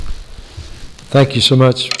Thank you so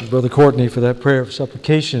much, Brother Courtney, for that prayer of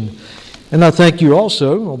supplication. And I thank you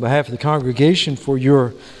also, on behalf of the congregation, for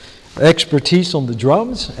your expertise on the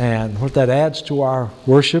drums and what that adds to our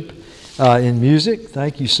worship in music.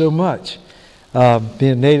 Thank you so much.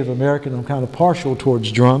 Being Native American, I'm kind of partial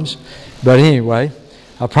towards drums. But anyway,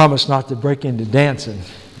 I promise not to break into dancing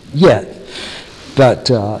yet. But,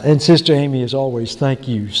 and Sister Amy, as always, thank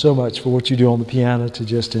you so much for what you do on the piano to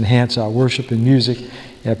just enhance our worship and music.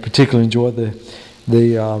 I particularly enjoy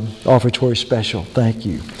the offertory special. Thank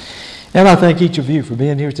you. And I thank each of you for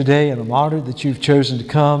being here today, and I'm honored that you've chosen to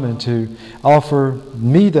come and to offer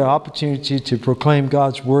me the opportunity to proclaim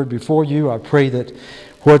God's Word before you. I pray that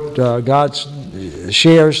what God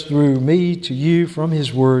shares through me to you from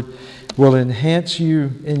His Word will enhance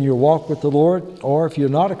you in your walk with the Lord, or if you're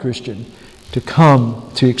not a Christian, to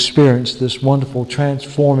come to experience this wonderful,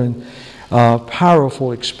 transforming,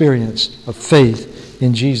 powerful experience of faith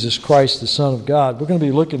in Jesus Christ, the Son of God. We're going to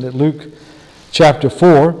be looking at Luke chapter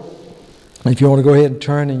 4. If you want to go ahead and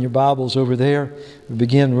turn in your Bibles over there, we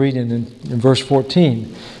begin reading in verse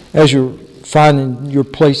 14. As you're finding your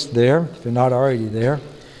place there, if you're not already there,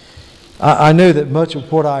 I know that much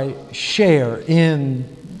of what I share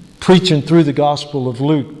in preaching through the Gospel of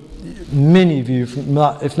Luke, many of you,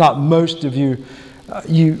 if not most of you,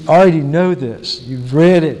 you already know this. You've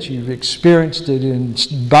read it. You've experienced it in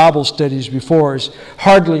Bible studies before. It's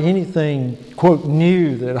hardly anything, quote,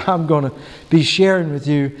 new that I'm going to be sharing with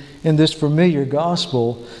you in this familiar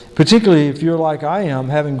gospel, particularly if you're like I am,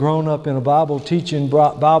 having grown up in a Bible teaching,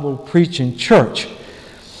 Bible preaching church.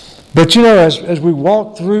 But you know, as we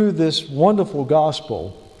walk through this wonderful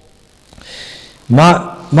gospel,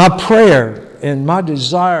 my prayer and my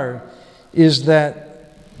desire is that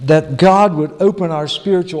God would open our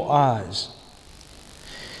spiritual eyes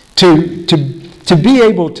to be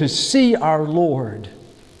able to see our Lord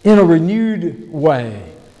in a renewed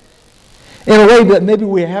way, in a way that maybe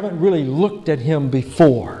we haven't really looked at Him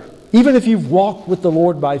before. Even if you've walked with the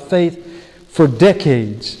Lord by faith for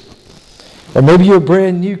decades, or maybe you're a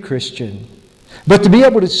brand new Christian, but to be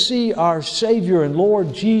able to see our Savior and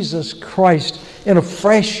Lord Jesus Christ in a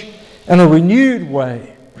fresh and a renewed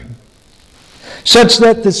way, such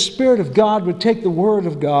that the Spirit of God would take the Word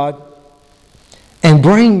of God and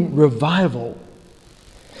bring revival,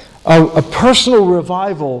 a personal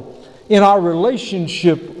revival in our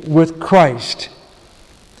relationship with Christ,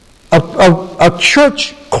 a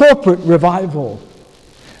church corporate revival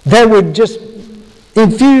that would just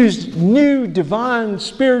infuse new divine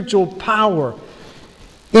spiritual power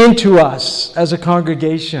into us as a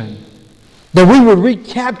congregation, that we would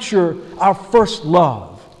recapture our first love.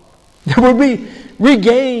 There would be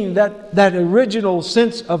regain that original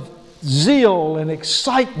sense of zeal and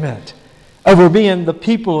excitement over being the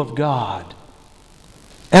people of God.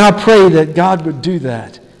 And I pray that God would do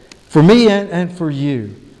that for me and for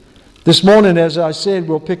you. This morning, as I said,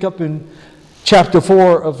 we'll pick up in chapter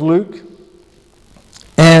 4 of Luke.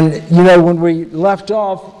 And, you know, when we left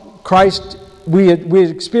off, Christ, we had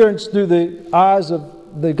experienced through the eyes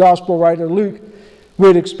of the gospel writer Luke, we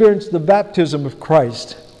had experienced the baptism of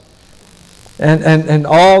Christ. And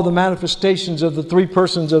all the manifestations of the three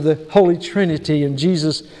persons of the Holy Trinity, and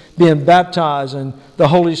Jesus being baptized and the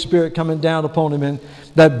Holy Spirit coming down upon Him, and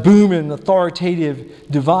that booming,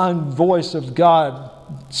 authoritative, divine voice of God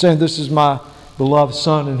saying, "This is my beloved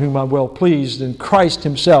Son in whom I'm well pleased," and Christ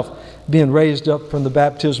Himself being raised up from the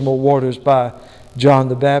baptismal waters by John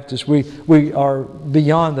the Baptist. We are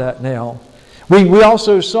beyond that now. We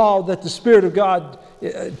also saw that the Spirit of God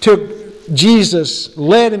took Jesus,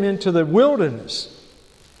 led Him into the wilderness.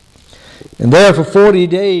 And there for 40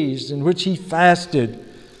 days in which He fasted.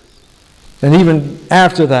 And even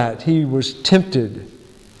after that, He was tempted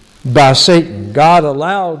by Satan. God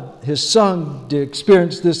allowed His Son to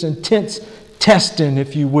experience this intense testing,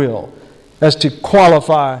 if you will, as to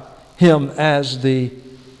qualify Him as the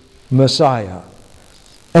Messiah.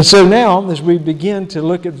 And so now, as we begin to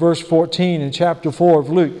look at verse 14 in chapter 4 of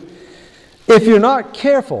Luke, if you're not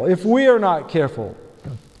careful, if we are not careful,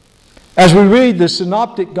 as we read the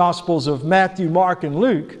synoptic Gospels of Matthew, Mark, and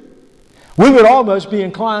Luke, we would almost be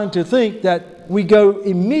inclined to think that we go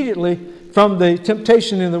immediately from the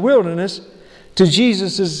temptation in the wilderness to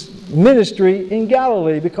Jesus' ministry in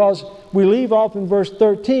Galilee, because we leave off in verse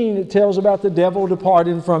 13, it tells about the devil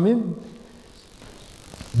departing from Him.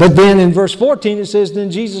 But then in verse 14 it says,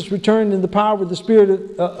 "Then Jesus returned in the power of the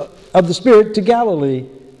Spirit to Galilee,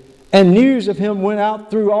 and news of Him went out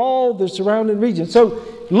through all the surrounding region." So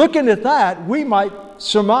looking at that, we might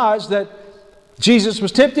surmise that Jesus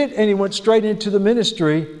was tempted and He went straight into the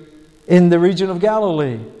ministry in the region of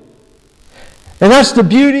Galilee. And that's the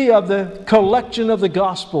beauty of the collection of the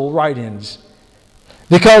gospel writings.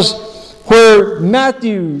 Because where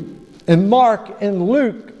Matthew and Mark and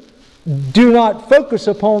Luke do not focus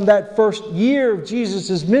upon that first year of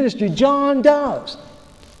Jesus' ministry, John does.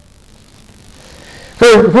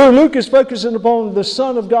 Where Luke is focusing upon the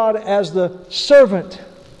Son of God as the servant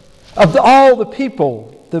of all the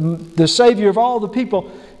people, the Savior of all the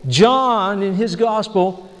people, John in his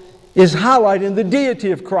gospel is highlighting the deity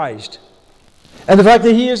of Christ and the fact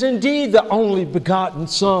that He is indeed the only begotten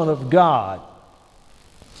Son of God.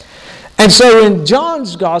 And so in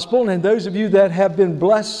John's gospel, and those of you that have been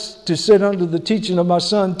blessed to sit under the teaching of my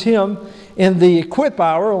son Tim in the Equip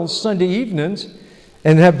Hour on Sunday evenings,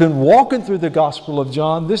 and have been walking through the Gospel of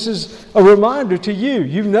John, this is a reminder to you.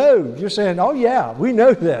 You know, you're saying, oh yeah, we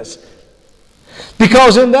know this.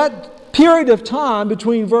 Because in that period of time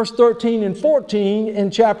between verse 13 and 14 in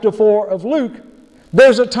chapter 4 of Luke,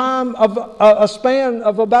 there's a time of a span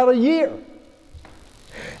of about a year.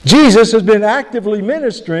 Jesus has been actively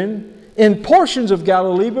ministering in portions of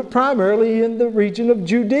Galilee, but primarily in the region of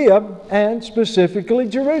Judea and specifically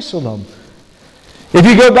Jerusalem. If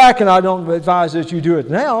you go back, and I don't advise that you do it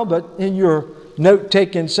now, but in your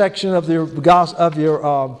note-taking section of your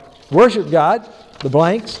worship guide, the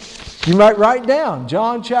blanks, you might write down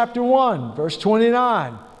John chapter 1, verse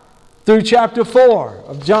 29, through chapter 4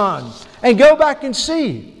 of John, and go back and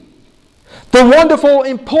see the wonderful,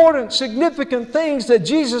 important, significant things that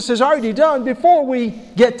Jesus has already done before we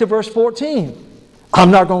get to verse 14. I'm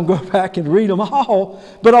not going to go back and read them all,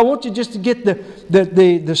 but I want you just to get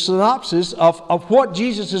the synopsis of what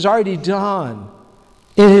Jesus has already done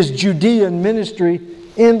in His Judean ministry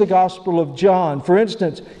in the Gospel of John. For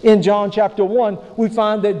instance, in John chapter 1, we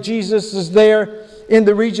find that Jesus is there in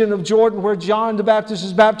the region of Jordan where John the Baptist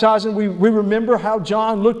is baptizing. We remember how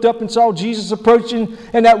John looked up and saw Jesus approaching,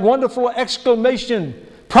 and that wonderful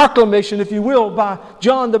proclamation, if you will, by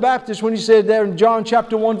John the Baptist when he said there in John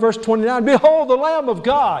chapter 1 verse 29, "Behold the Lamb of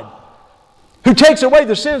God who takes away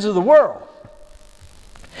the sins of the world."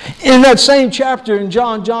 In that same chapter in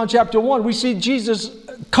John chapter 1, we see Jesus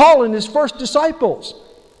calling His first disciples.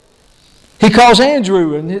 He calls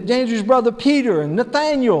Andrew and Andrew's brother Peter and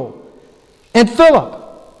Nathaniel and Philip.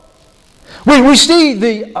 We see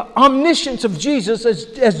the omniscience of Jesus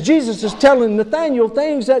as Jesus is telling Nathaniel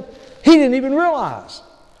things that he didn't even realize.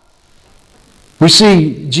 We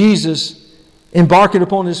see Jesus embarking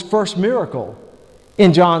upon His first miracle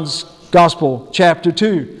in John's Gospel, chapter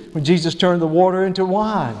 2, when Jesus turned the water into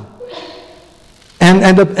wine.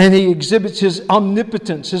 And He exhibits His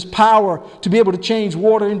omnipotence, His power to be able to change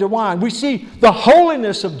water into wine. We see the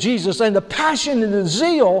holiness of Jesus and the passion and the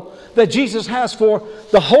zeal that Jesus has for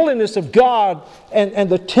the holiness of God and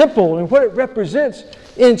the temple and what it represents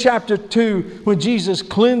in chapter 2 when Jesus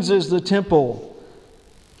cleanses the temple.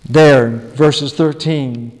 There, verses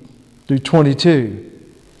 13 through 22.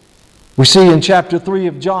 We see in chapter 3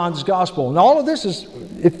 of John's Gospel. And all of this is,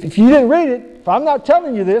 if you didn't read it, if I'm not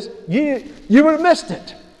telling you this, you would have missed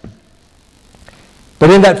it. But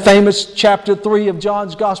in that famous chapter 3 of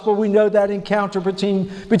John's Gospel, we know that encounter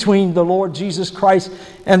between the Lord Jesus Christ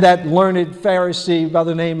and that learned Pharisee by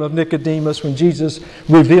the name of Nicodemus, when Jesus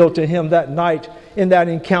revealed to him that night in that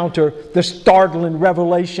encounter the startling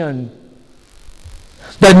revelation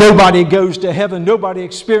that nobody goes to heaven, nobody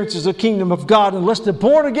experiences the kingdom of God unless they're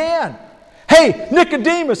born again. Hey,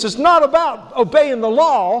 Nicodemus, it's not about obeying the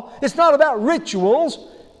law. It's not about rituals.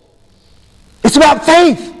 It's about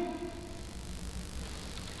faith.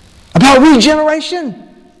 About regeneration.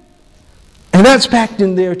 And that's packed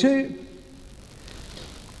in there too.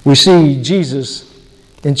 We see Jesus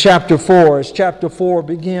in chapter 4, as chapter 4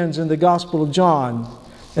 begins in the Gospel of John.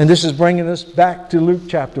 And this is bringing us back to Luke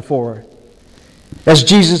chapter 4. As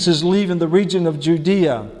Jesus is leaving the region of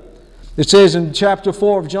Judea, it says in chapter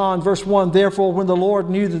 4 of John, verse 1, "Therefore, when the Lord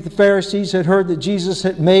knew that the Pharisees had heard that Jesus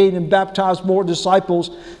had made and baptized more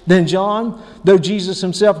disciples than John, though Jesus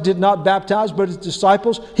Himself did not baptize but His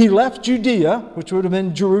disciples, He left Judea," which would have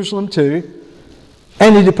been Jerusalem too,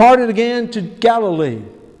 "and He departed again to Galilee."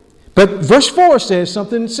 But verse 4 says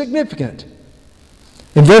something significant.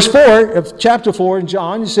 In verse 4 of chapter 4 in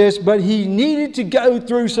John, it says, "But He needed to go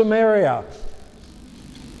through Samaria."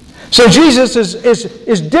 So Jesus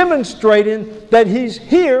is demonstrating that He's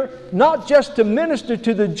here not just to minister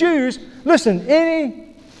to the Jews. Listen,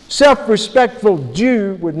 any self-respectful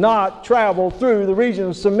Jew would not travel through the region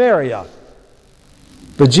of Samaria.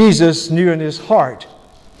 But Jesus knew in His heart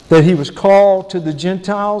that He was called to the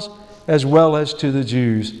Gentiles as well as to the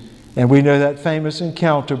Jews. And we know that famous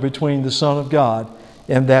encounter between the Son of God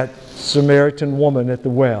and that Samaritan woman at the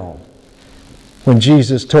well. when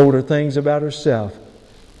Jesus told her things about herself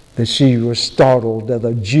that she was startled that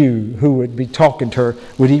a Jew who would be talking to her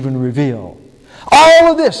would even reveal.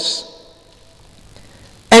 All of this.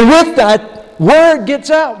 And with that, word gets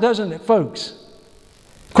out, doesn't it, folks?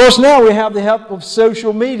 Of course, now we have the help of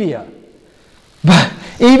social media. But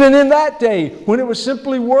even in that day, when it was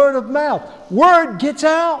simply word of mouth, word gets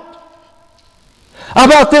out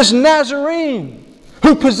about this Nazarene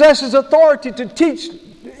who possesses authority to teach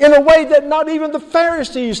in a way that not even the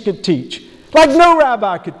Pharisees could teach, like no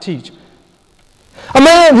rabbi could teach. A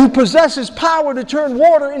man who possesses power to turn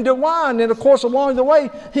water into wine. And of course, along the way,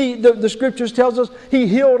 the Scriptures tells us he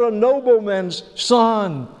healed a nobleman's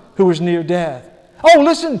son who was near death. Oh,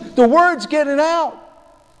 listen, the word's getting out.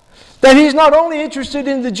 That he's not only interested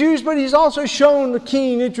in the Jews, but he's also shown a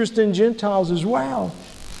keen interest in Gentiles as well.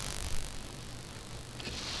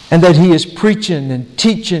 And that he is preaching and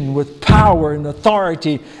teaching with power and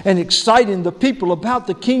authority and exciting the people about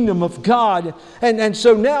the kingdom of God. And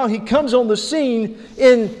so now he comes on the scene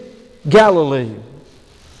in Galilee.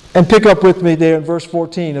 And pick up with me there in verse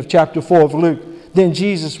 14 of chapter 4 of Luke. Then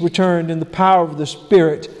Jesus returned in the power of the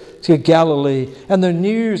Spirit to Galilee, and the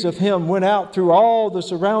news of him went out through all the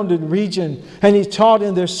surrounding region, and he taught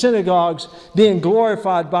in their synagogues, being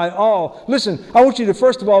glorified by all. Listen, I want you to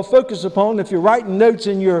first of all focus upon, if you're writing notes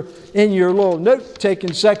in your little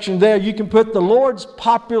note-taking section there, you can put the Lord's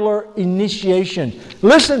popular initiation.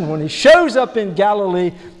 Listen, when he shows up in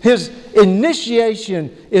Galilee, his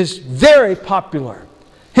initiation is very popular.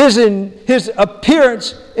 His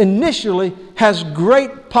appearance initially has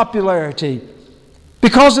great popularity,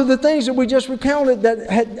 because of the things that we just recounted that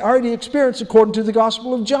had already experienced according to the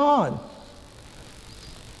Gospel of John.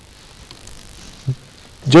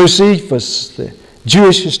 Josephus, the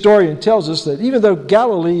Jewish historian, tells us that even though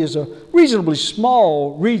Galilee is a reasonably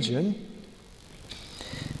small region,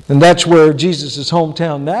 and that's where Jesus'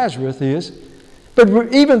 hometown Nazareth is,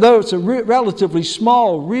 but even though it's a relatively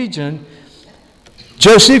small region,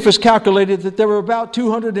 Josephus calculated that there were about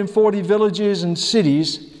 240 villages and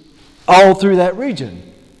cities all through that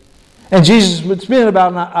region. And Jesus would spend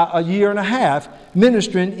about a year and a half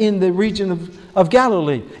ministering in the region of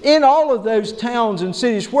Galilee. In all of those towns and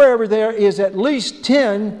cities, wherever there is at least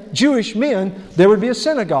 10 Jewish men, there would be a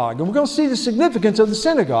synagogue. And we're going to see the significance of the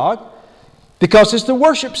synagogue because it's the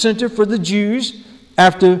worship center for the Jews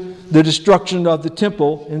after the destruction of the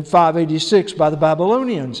temple in 586 by the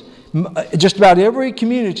Babylonians. Just about every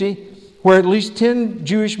community where at least 10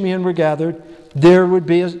 Jewish men were gathered, there would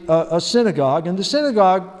be a synagogue, and the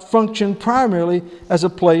synagogue functioned primarily as a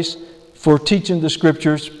place for teaching the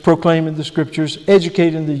Scriptures, proclaiming the Scriptures,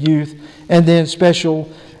 educating the youth, and then special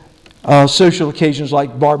social occasions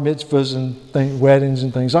like bar mitzvahs and weddings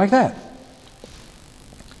and things like that.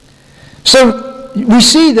 So we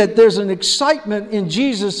see that there's an excitement in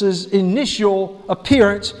Jesus' initial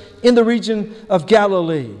appearance in the region of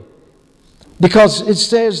Galilee, because it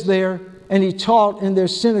says there, and he taught in their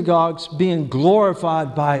synagogues, being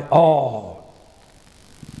glorified by all.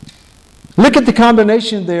 Look at the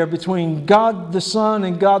combination there between God the Son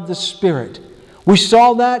and God the Spirit. We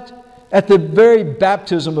saw that at the very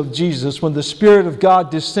baptism of Jesus, when the Spirit of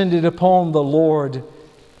God descended upon the Lord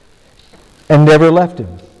and never left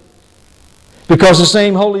him, because the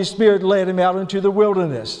same Holy Spirit led him out into the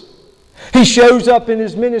wilderness. He shows up in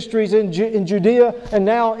his ministries in Judea and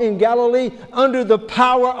now in Galilee under the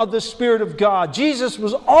power of the Spirit of God. Jesus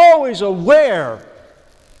was always aware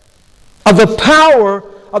of the power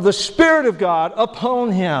of the Spirit of God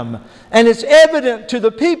upon him. And it's evident to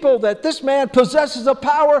the people that this man possesses a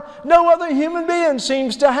power no other human being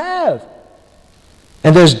seems to have.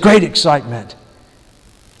 And there's great excitement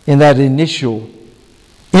in that initial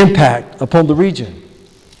impact upon the region.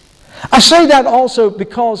 I say that also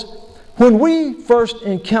because when we first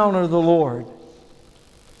encounter the Lord,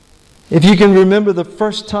 if you can remember the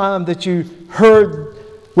first time that you heard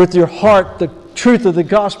with your heart the truth of the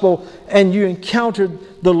gospel and you encountered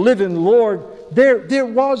the living Lord, there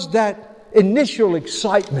was that initial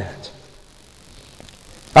excitement.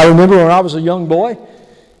 I remember when I was a young boy,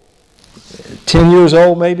 10 years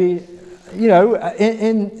old maybe,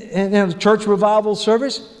 in a church revival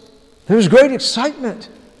service, there was great excitement.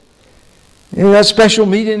 In that special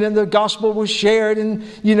meeting, and the gospel was shared, and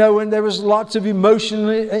there was lots of emotion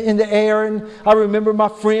in the air. And I remember my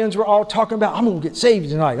friends were all talking about, "I'm going to get saved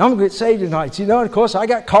tonight. I'm going to get saved tonight." And of course, I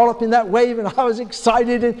got caught up in that wave, and I was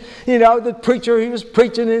excited. And the preacher, he was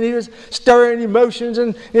preaching, and he was stirring emotions,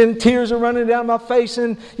 and tears were running down my face.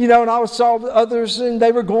 And and I saw others, and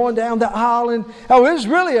they were going down the aisle, and it was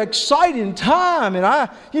really an exciting time. And I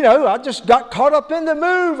just got caught up in the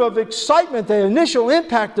move of excitement, the initial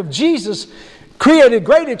impact of Jesus created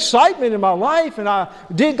great excitement in my life, and I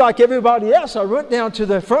did like everybody else. I went down to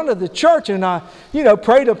the front of the church and I,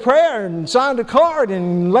 prayed a prayer and signed a card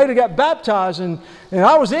and later got baptized and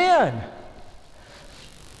I was in.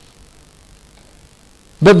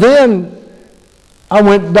 But then I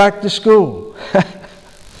went back to school.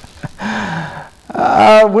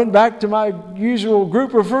 I went back to my usual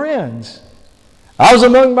group of friends. I was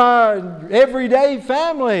among my everyday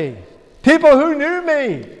family, people who knew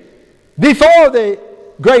me before the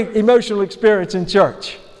great emotional experience in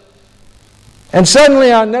church. And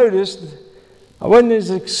suddenly I noticed I wasn't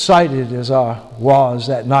as excited as I was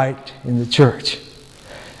that night in the church.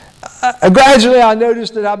 Gradually I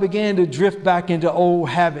noticed that I began to drift back into old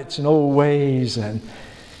habits and old ways. And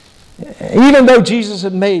even though Jesus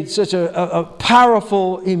had made such a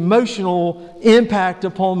powerful emotional impact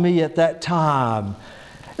upon me at that time,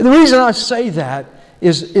 the reason I say that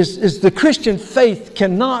is the Christian faith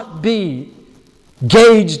cannot be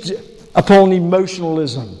gauged upon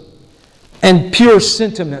emotionalism and pure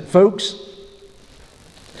sentiment, folks.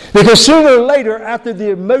 Because sooner or later, after the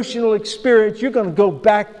emotional experience, you're going to go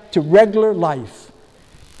back to regular life.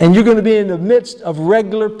 And you're going to be in the midst of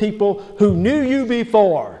regular people who knew you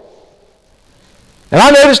before. And I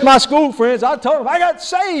noticed my school friends, I told them, I got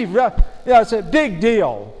saved. I said, big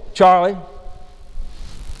deal, Charlie.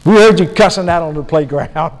 We heard you cussing out on the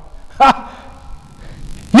playground.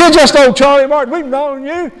 You're just old Charlie Martin. We've known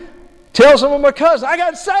you. Tell some of my cousins, I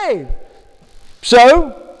got saved.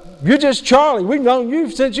 So, you're just Charlie. We've known you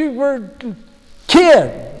since you were a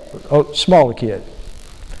kid. Oh, smaller kid.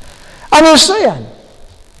 I'm just saying.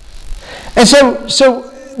 And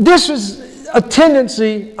so this was a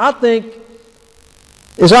tendency, I think,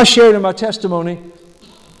 as I shared in my testimony,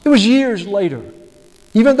 it was years later.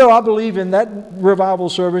 Even though I believe in that revival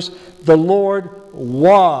service, the Lord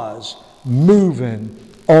was moving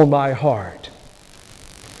on my heart.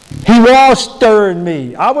 He was stirring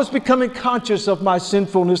me. I was becoming conscious of my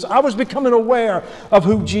sinfulness. I was becoming aware of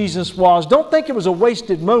who Jesus was. Don't think it was a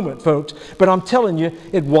wasted moment, folks, but I'm telling you,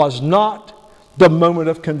 it was not the moment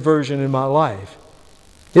of conversion in my life.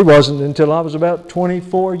 It wasn't until I was about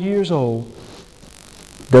 24 years old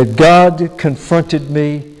that God confronted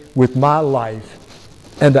me with my life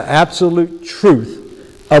and the absolute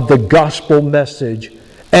truth of the gospel message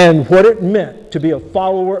and what it meant to be a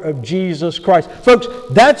follower of Jesus Christ. Folks,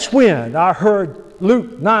 that's when I heard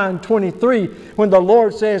Luke 9:23, when the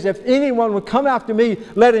Lord says, if anyone would come after me,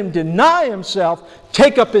 let him deny himself,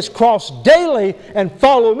 take up his cross daily, and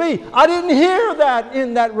follow me. I didn't hear that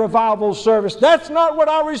in that revival service. That's not what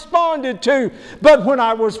I responded to. But when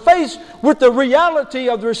I was faced with the reality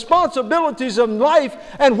of the responsibilities of life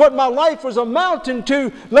and what my life was amounting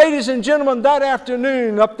to, ladies and gentlemen, that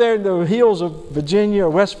afternoon up there in the hills of Virginia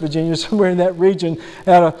or West Virginia, somewhere in that region,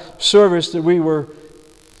 at a service that we were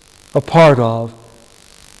a part of,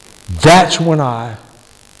 that's when I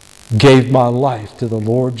gave my life to the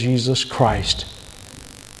Lord Jesus Christ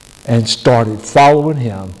and started following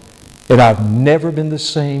Him. And I've never been the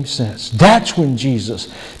same since. That's when Jesus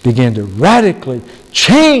began to radically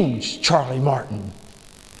change Charlie Martin.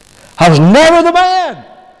 I was never the man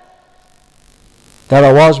that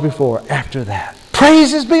I was before after that.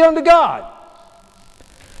 Praises be unto God.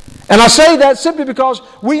 And I say that simply because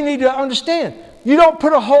we need to understand, you don't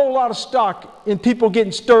put a whole lot of stock in people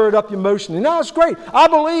getting stirred up emotionally. No, it's great. I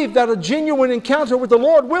believe that a genuine encounter with the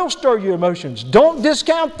Lord will stir your emotions. Don't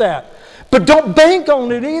discount that. But don't bank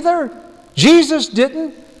on it either. Jesus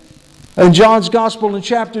didn't. In John's Gospel in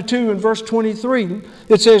chapter 2 and verse 23,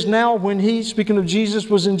 it says, now when he, speaking of Jesus,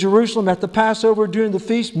 was in Jerusalem at the Passover during the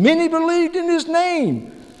feast, many believed in His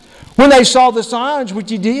name when they saw the signs which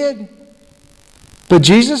He did. But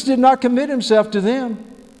Jesus did not commit Himself to them,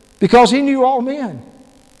 because He knew all men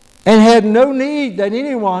and had no need that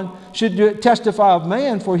anyone should testify of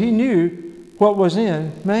man, for He knew what was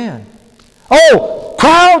in man. Oh,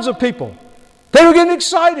 crowds of people. They were getting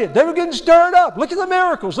excited. They were getting stirred up. Look at the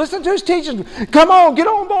miracles. Listen to His teachings. Come on, get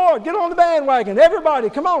on board. Get on the bandwagon.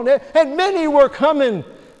 Everybody, come on. And many were coming.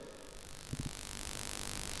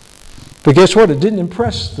 But guess what? It didn't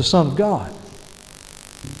impress the Son of God.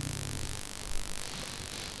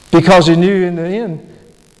 Because He knew in the end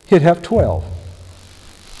He'd have 12.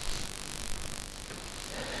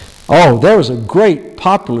 Oh, there was a great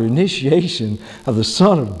popular initiation of the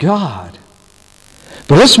Son of God.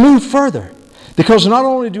 But let's move further. Because not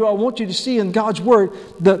only do I want you to see in God's Word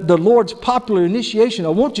the Lord's popular initiation, I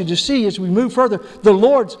want you to see as we move further the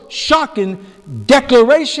Lord's shocking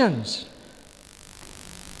declarations.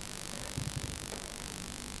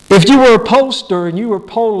 If you were a pollster and you were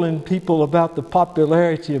polling people about the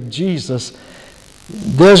popularity of Jesus,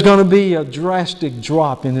 there's going to be a drastic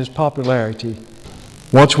drop in his popularity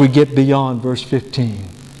once we get beyond verse 15.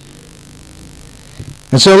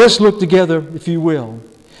 And so let's look together, if you will,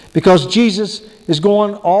 because Jesus is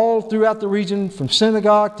going all throughout the region from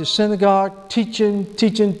synagogue to synagogue,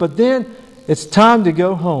 teaching, but then it's time to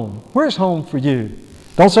go home. Where's home for you?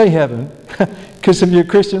 Don't say heaven, because if you're a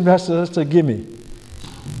Christian, that's a gimme.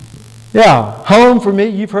 Yeah, home for me,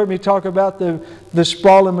 you've heard me talk about the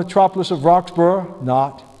sprawling metropolis of Roxborough.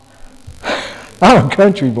 Not. I'm a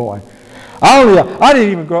country boy. I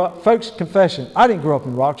didn't even grow up, folks, confession, I didn't grow up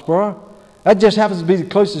in Roxborough. That just happens to be the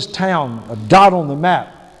closest town, a dot on the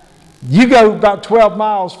map. You go about 12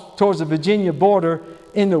 miles towards the Virginia border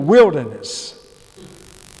in the wilderness,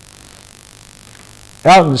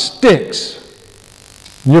 out in the sticks.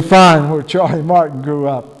 You'll find where Charlie Martin grew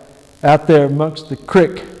up, out there amongst the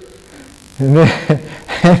creek and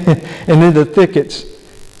in the thickets.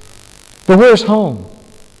 But where's home?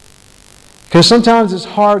 Because sometimes it's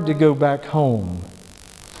hard to go back home.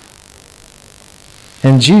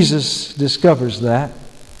 And Jesus discovers that.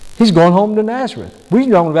 He's going home to Nazareth. We've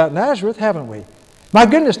known about Nazareth, haven't we? My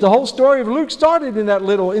goodness, the whole story of Luke started in that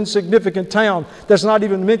little insignificant town that's not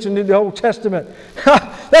even mentioned in the Old Testament.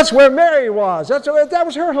 That's where Mary was. That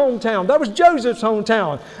was her hometown. That was Joseph's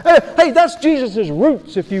hometown. Hey, that's Jesus'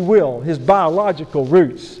 roots, if you will, his biological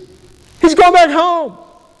roots. He's going back home.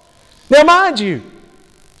 Now, mind you,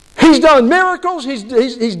 he's done miracles.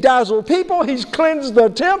 He's dazzled people. He's cleansed the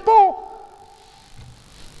temple.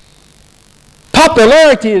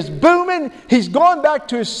 Popularity is booming. He's going back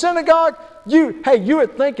to his synagogue. You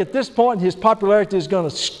would think at this point his popularity is going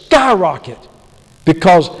to skyrocket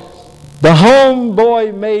because the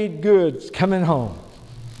homeboy made good coming home.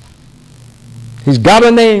 He's got a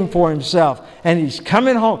name for himself and he's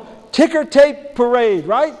coming home. Ticker tape parade,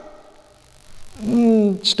 right?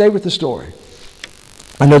 Stay with the story.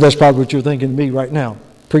 I know that's probably what you're thinking of me right now.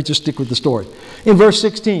 Preacher, stick with the story. In verse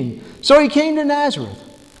 16, so he came to Nazareth,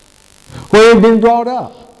 where he had been brought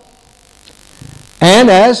up.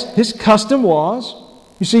 And as his custom was,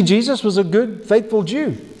 you see, Jesus was a good, faithful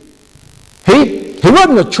Jew. He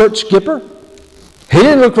wasn't a church skipper. He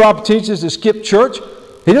didn't look for opportunities to skip church.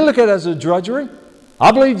 He didn't look at it as a drudgery.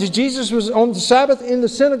 I believe that Jesus was on the Sabbath in the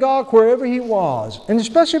synagogue wherever he was, and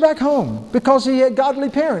especially back home, because he had godly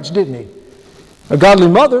parents, didn't he? A godly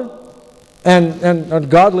mother and a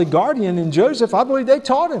godly guardian in Joseph. I believe they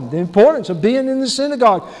taught him the importance of being in the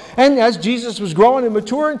synagogue. And as Jesus was growing and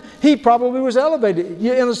maturing, he probably was elevated.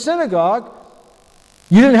 In a synagogue,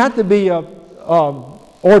 you didn't have to be an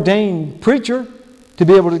ordained preacher to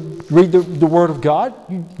be able to read the Word of God.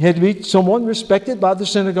 You had to be someone respected by the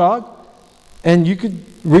synagogue, and you could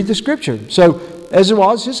read the Scripture. So, as it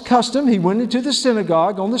was his custom, he went into the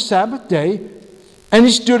synagogue on the Sabbath day, and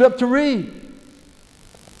he stood up to read.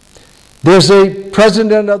 There's a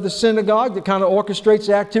president of the synagogue that kind of orchestrates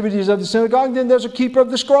the activities of the synagogue. And then there's a keeper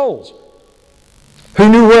of the scrolls who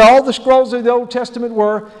knew where all the scrolls of the Old Testament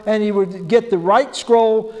were, and he would get the right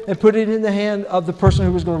scroll and put it in the hand of the person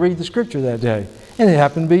who was going to read the Scripture that day. And it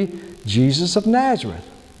happened to be Jesus of Nazareth.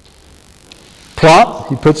 Plop,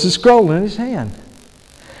 he puts the scroll in his hand.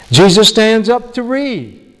 Jesus stands up to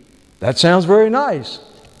read. That sounds very nice.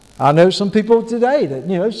 I know some people today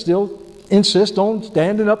that, still insist on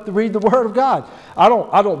standing up to read the Word of God. I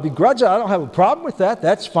don't begrudge it. I don't have a problem with that.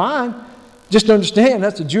 That's fine. Just understand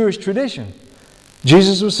that's a Jewish tradition.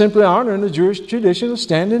 Jesus was simply honoring the Jewish tradition of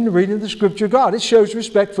standing and reading the Scripture of God. It shows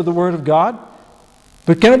respect for the Word of God.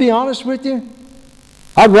 But can I be honest with you?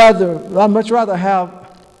 I'd much rather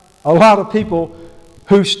have a lot of people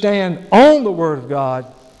who stand on the Word of God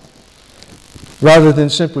rather than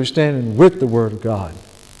simply standing with the Word of God.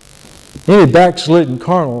 Any backslidden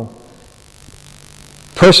carnal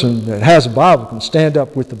person that has a Bible can stand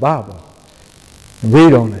up with the Bible and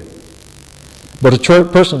read on it. But a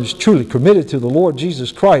person who's truly committed to the Lord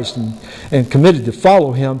Jesus Christ and committed to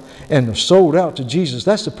follow Him and are sold out to Jesus,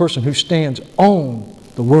 that's the person who stands on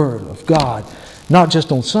the Word of God, not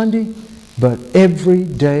just on Sunday, but every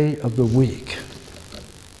day of the week.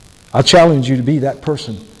 I challenge you to be that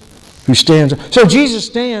person who stands. So Jesus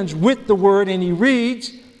stands with the Word and he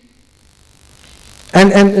reads.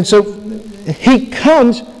 And so he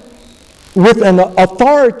comes with an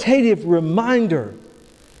authoritative reminder,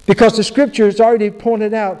 because the Scripture has already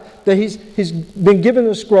pointed out that he's been given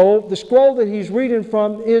a scroll. The scroll that he's reading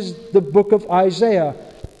from is the book of Isaiah.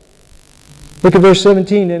 Look at verse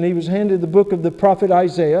 17. And he was handed the book of the prophet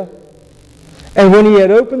Isaiah. And when he had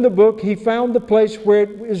opened the book, he found the place where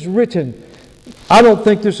it is written, I don't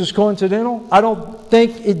think this is coincidental. I don't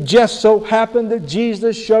think it just so happened that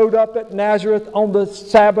Jesus showed up at Nazareth on the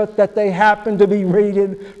Sabbath that they happened to be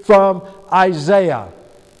reading from Isaiah.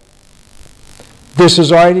 This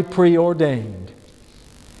is already preordained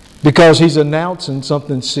because He's announcing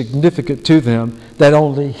something significant to them that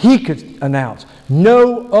only He could announce.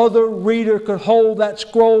 No other reader could hold that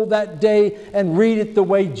scroll that day and read it the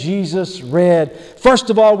way Jesus read. First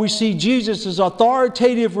of all, we see Jesus'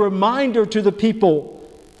 authoritative reminder to the people,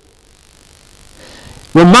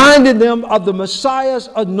 reminding them of the Messiah's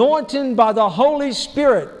anointing by the Holy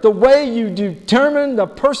Spirit. The way you determine the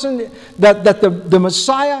person that the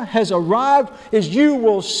Messiah has arrived is you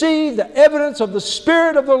will see the evidence of the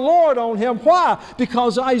Spirit of the Lord on Him. Why?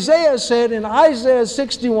 Because Isaiah said in Isaiah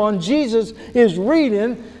 61, Jesus is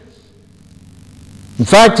reading. In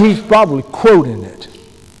fact, he's probably quoting it.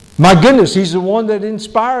 My goodness, he's the one that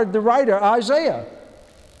inspired the writer, Isaiah.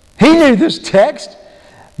 He knew this text.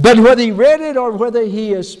 But whether he read it or whether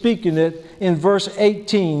he is speaking it, in verse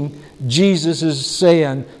 18, Jesus is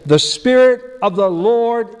saying, "The Spirit of the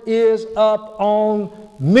Lord is up on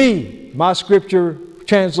me." My scripture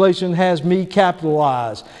translation has me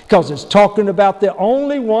capitalized because it's talking about the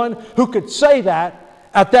only one who could say that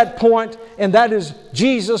at that point, and that is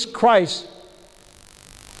Jesus Christ.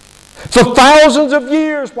 For thousands of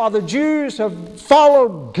years, while the Jews have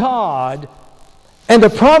followed God, and the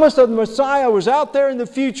promise of the Messiah was out there in the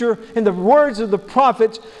future in the words of the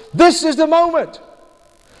prophets, this is the moment.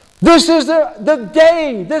 This is the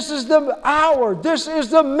day. This is the hour. This is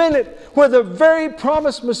the minute where the very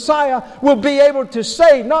promised Messiah will be able to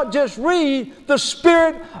say, not just read, "The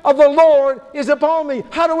Spirit of the Lord is upon me."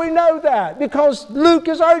 How do we know that? Because Luke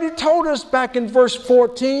has already told us back in verse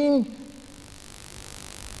 14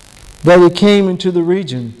 that He came into the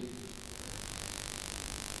region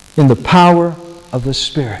in the power of the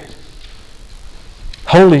Spirit.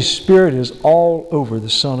 Holy Spirit is all over the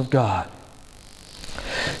Son of God.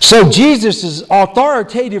 So Jesus'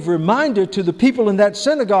 authoritative reminder to the people in that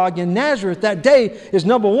synagogue in Nazareth that day is,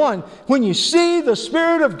 number one, when you see the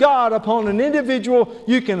Spirit of God upon an individual,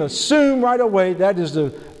 you can assume right away that is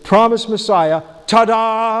the promised Messiah.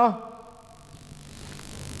 Ta-da!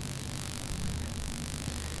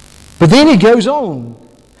 But then He goes on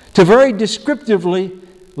to very descriptively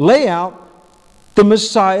lay out the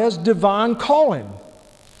Messiah's divine calling.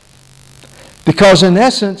 Because in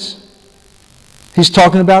essence, He's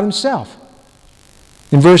talking about Himself.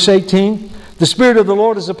 In verse 18, "The Spirit of the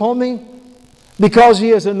Lord is upon me because He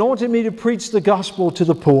has anointed me to preach the gospel to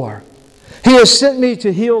the poor. He has sent me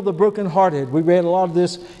to heal the brokenhearted." We read a lot of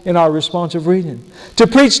this in our responsive reading. "To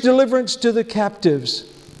preach deliverance to the captives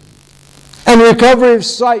and recovery of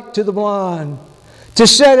sight to the blind. To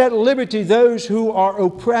set at liberty those who are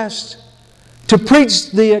oppressed. To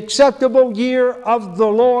preach the acceptable year of the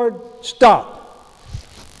Lord." Stop.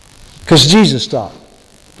 Because Jesus stopped.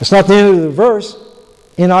 It's not the end of the verse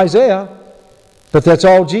in Isaiah, but that's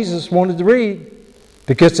all Jesus wanted to read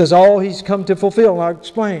because that's all He's come to fulfill. And I'll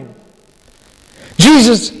explain.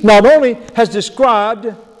 Jesus not only has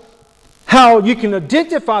described how you can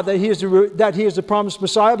identify that He is the promised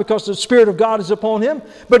Messiah because the Spirit of God is upon Him,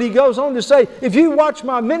 but He goes on to say, if you watch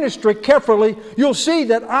my ministry carefully, you'll see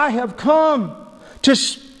that I have come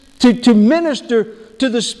to minister to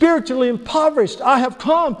the spiritually impoverished. I have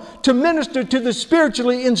come to minister to the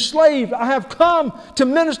spiritually enslaved. I have come to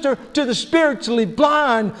minister to the spiritually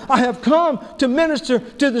blind. I have come to minister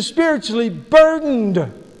to the spiritually burdened.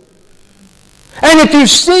 And if you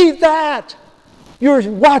see that, you're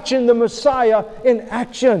watching the Messiah in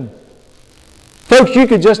action. Folks, you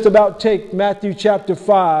could just about take Matthew chapter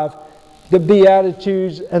 5, the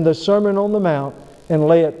Beatitudes and the Sermon on the Mount, and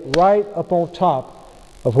lay it right up on top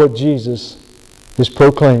of what Jesus is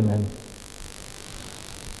proclaiming.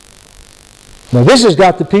 Now this has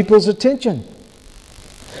got the people's attention.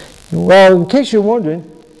 Well, in case you're wondering,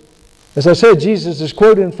 as I said, Jesus is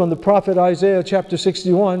quoting from the prophet Isaiah chapter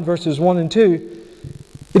 61, verses 1 and 2.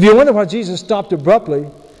 If you wonder why Jesus stopped abruptly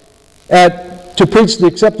to preach the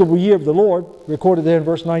acceptable year of the Lord, recorded there in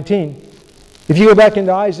verse 19, if you go back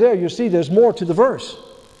into Isaiah, you'll see there's more to the verse.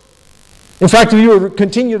 In fact, if you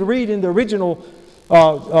continue to read in the original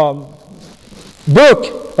book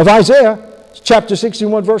of Isaiah, chapter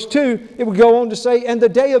 61, verse 2, it would go on to say, "And the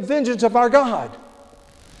day of vengeance of our God."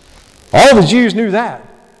 All the Jews knew that.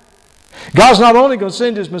 God's not only going to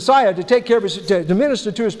send His Messiah to take care of to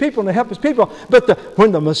minister to His people and to help His people, but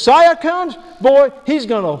when the Messiah comes, boy, He's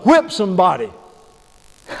going to whip somebody.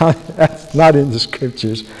 That's not in the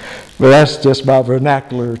Scriptures, but that's just my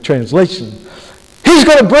vernacular translation. He's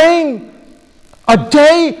going to bring a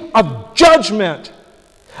day of judgment,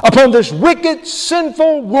 upon this wicked,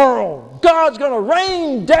 sinful world. God's going to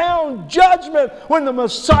rain down judgment when the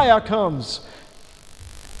Messiah comes.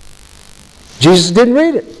 Jesus didn't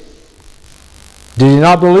read it. Did he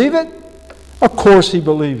not believe it? Of course he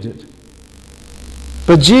believed it.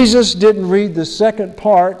 But Jesus didn't read the second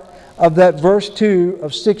part of that verse 2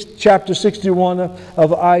 of chapter 61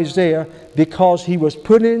 of Isaiah because he was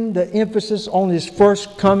putting the emphasis on his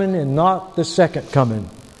first coming and not the second coming.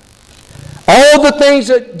 All the things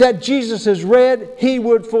that Jesus has read, he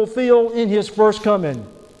would fulfill in his first coming.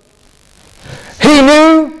 He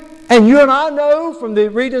knew, and you and I know from the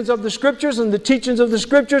readings of the Scriptures and the teachings of the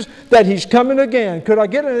Scriptures, that he's coming again. Could I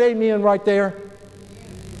get an amen right there?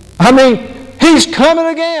 I mean, he's coming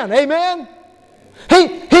again. Amen?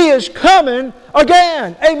 He is coming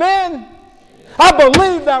again. Amen? I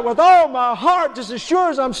believe that with all my heart, just as sure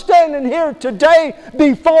as I'm standing here today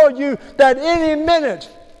before you, that any minute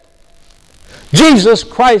Jesus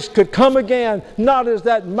Christ could come again, not as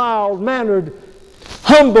that mild-mannered,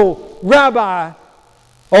 humble rabbi.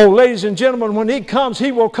 Oh, ladies and gentlemen, when He comes,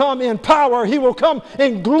 He will come in power. He will come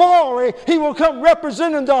in glory. He will come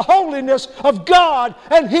representing the holiness of God.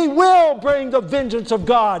 And He will bring the vengeance of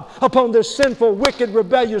God upon this sinful, wicked,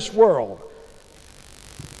 rebellious world.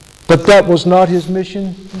 But that was not His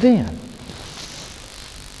mission then.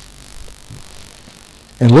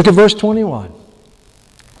 And look at verse 21.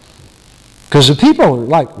 Because the people are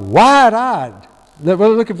like wide-eyed.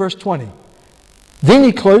 Well, look at verse 20. Then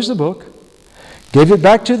He closed the book, gave it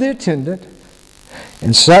back to the attendant,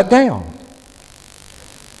 and sat down.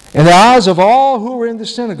 And the eyes of all who were in the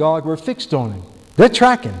synagogue were fixed on Him. They're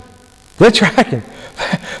tracking. They're tracking.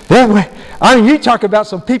 I mean, you talk about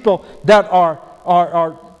some people that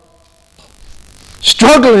are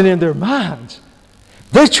struggling in their minds.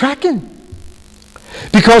 They're tracking.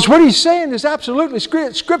 Because what He's saying is absolutely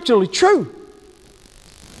scripturally true.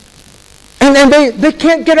 And they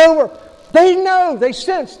can't get over. They know, they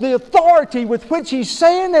sense the authority with which He's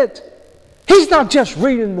saying it. He's not just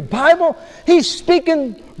reading the Bible. He's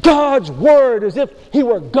speaking God's Word as if He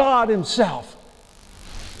were God Himself.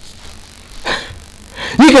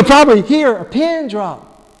 You can probably hear a pin drop.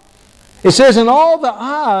 It says, and all the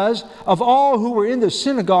eyes of all who were in the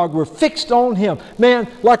synagogue were fixed on Him. Man,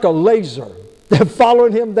 like a laser. They're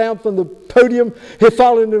following Him down from the podium. They're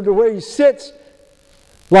following Him to where He sits.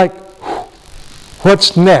 Like,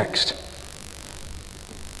 what's next?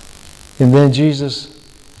 And then Jesus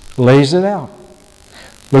lays it out.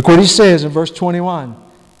 Look what He says in verse 21.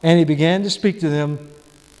 And He began to speak to them.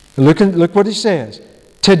 Look what He says.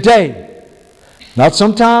 Today, not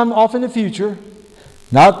sometime off in the future,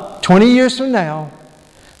 not 20 years from now,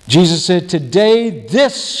 Jesus said, today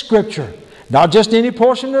this Scripture, not just any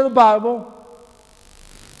portion of the Bible,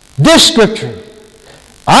 this Scripture,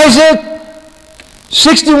 Isaiah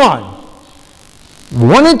 61,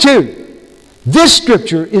 1 and 2, this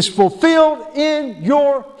Scripture is fulfilled in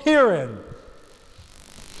your hearing.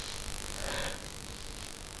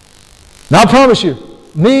 Now I promise you,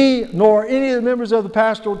 me nor any of the members of the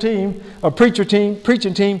pastoral team, or preaching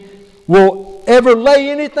team, will ever lay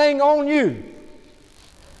anything on you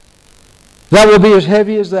that will be as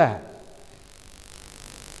heavy as that.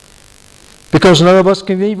 Because none of us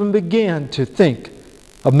can even begin to think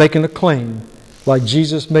of making a claim like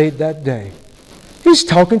Jesus made that day. He's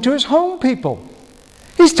talking to His home people.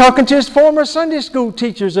 He's talking to His former Sunday school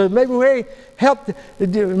teachers. Or maybe he helped,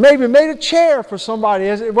 maybe made a chair for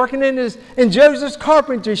somebody working in Joseph's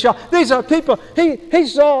carpentry shop. These are people, he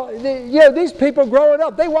saw, these people growing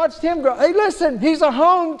up. They watched him grow. Hey, listen, he's a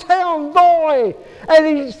hometown boy. And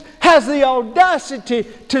he has the audacity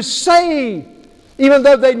to say, even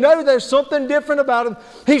though they know there's something different about him,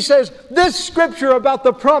 he says, this Scripture about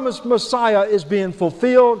the promised Messiah is being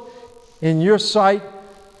fulfilled in your sight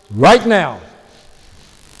right now.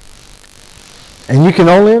 And you can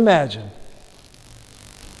only imagine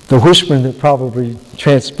the whispering that probably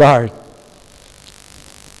transpired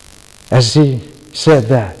as he said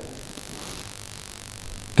that.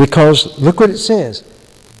 Because look what it says.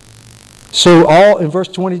 So all, in verse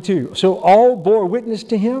 22, so all bore witness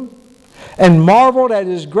to Him and marveled at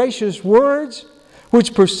His gracious words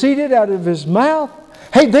which proceeded out of His mouth.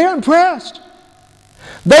 Hey, they're impressed.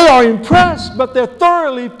 They are impressed, but they're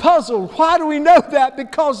thoroughly puzzled. Why do we know that?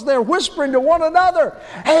 Because they're whispering to one another.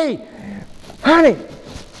 Hey, honey,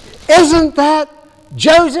 isn't that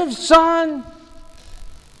Joseph's son?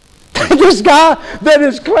 This guy that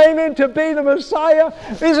is claiming to be the Messiah,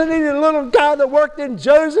 isn't he the little guy that worked in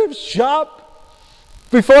Joseph's shop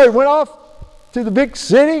before he went off to the big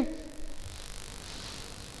city?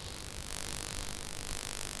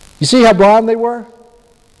 You see how blind they were?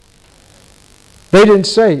 They didn't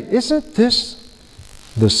say, isn't this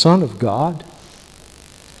the Son of God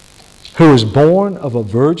who was born of a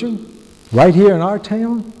virgin right here in our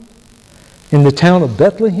town, in the town of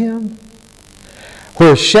Bethlehem,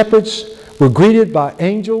 where shepherds were greeted by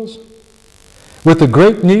angels with the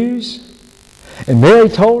great news? And Mary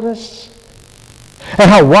told us, and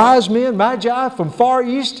how wise men, Magi from far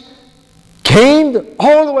east, came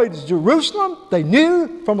all the way to Jerusalem. They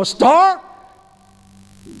knew from a star.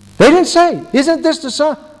 They didn't say, isn't this the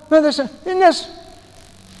Son? No, they said, isn't this?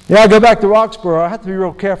 Yeah, I go back to Roxborough. I have to be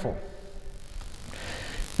real careful.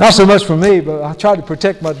 Not so much for me, but I try to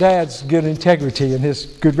protect my dad's good integrity and his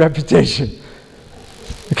good reputation.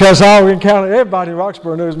 Because I encounter everybody in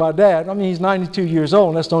Roxborough knows my dad. I mean, he's 92 years old,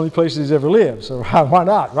 and that's the only place he's ever lived. So why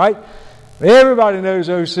not, right? Everybody knows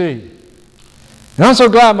OC. And I'm so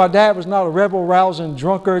glad my dad was not a rebel-rousing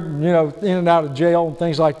drunkard, in and out of jail and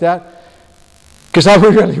things like that. Because I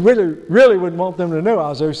really wouldn't want them to know I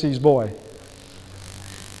was OC's boy.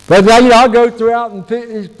 But I'll go throughout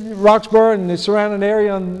in Roxborough and the surrounding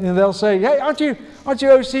area, and they'll say, "Hey, aren't you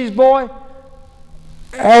OC's boy?"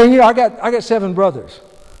 And I got 7 brothers.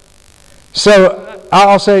 So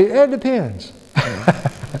I'll say, it depends.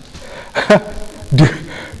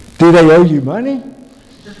 Do they owe you money?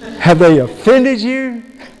 Have they offended you?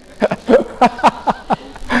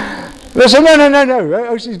 They say, no.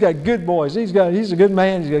 OC's got good boys. He's a good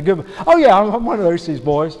man. He's got good. Oh yeah, I'm one of OC's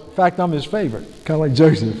boys. In fact, I'm his favorite, kind of like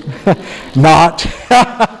Joseph. Not.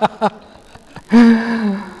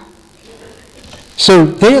 So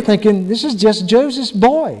they're thinking this is just Joseph's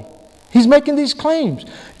boy. He's making these claims.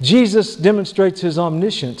 Jesus demonstrates his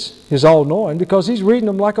omniscience, his all-knowing, because he's reading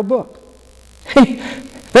them like a book.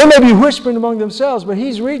 They may be whispering among themselves, but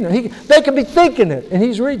he's reading them. They could be thinking it, and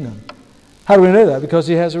he's reading them. How do we know that? Because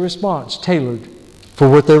he has a response tailored for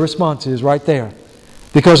what their response is right there.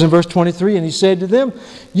 Because in verse 23, and he said to them,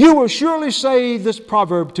 "You will surely say this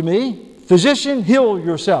proverb to me, 'Physician, heal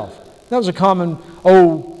yourself.'" That was a common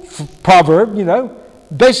old proverb,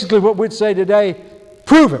 Basically what we'd say today,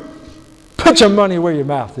 prove it. Put your money where your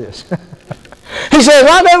mouth is. He says,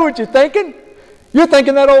 I know what you're thinking. You're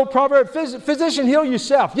thinking that old proverb, physician, heal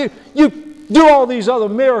yourself. You do all these other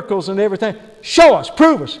miracles and everything. Show us,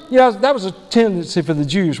 prove us. That was a tendency for the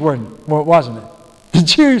Jews, wasn't it? The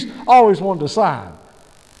Jews always wanted a sign.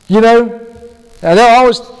 They're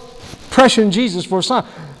always pressuring Jesus for a sign.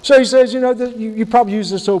 So he says, you probably use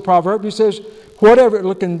this old proverb. He says, whatever,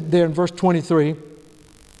 looking there in verse 23,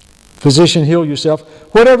 physician, heal yourself.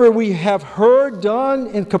 Whatever we have heard done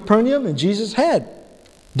in Capernaum, and Jesus had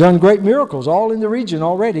done great miracles all in the region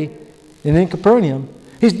already, and in Capernaum.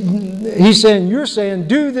 He's saying, you're saying,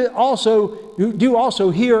 do also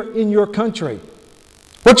here in your country.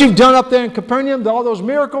 What you've done up there in Capernaum, all those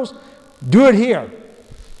miracles, do it here.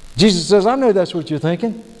 Jesus says, I know that's what you're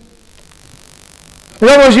thinking. In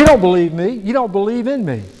other words, you don't believe me. You don't believe in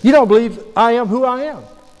me. You don't believe I am who I am.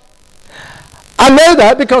 I know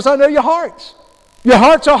that because I know your hearts. Your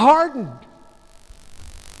hearts are hardened.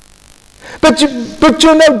 But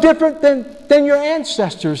you're no different than your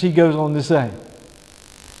ancestors, he goes on to say.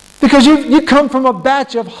 Because you come from a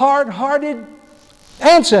batch of hard-hearted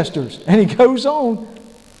ancestors. And he goes on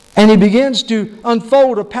and he begins to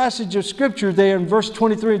unfold a passage of Scripture there in verse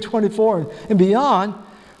 23 and 24 and beyond.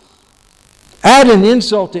 Add an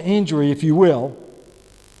insult to injury, if you will,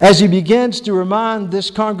 as he begins to remind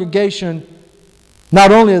this congregation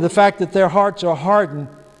not only of the fact that their hearts are hardened,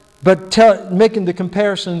 but making the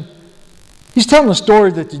comparison. He's telling a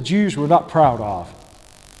story that the Jews were not proud of.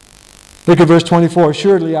 Look at verse 24.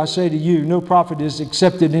 Assuredly, I say to you, no prophet is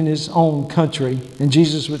accepted in his own country. And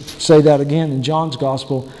Jesus would say that again in John's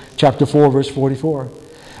Gospel, chapter 4, verse 44.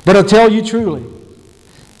 But I tell you truly,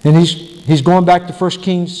 and he's going back to 1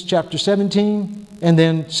 Kings chapter 17 and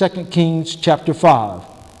then 2 Kings chapter 5.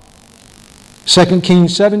 2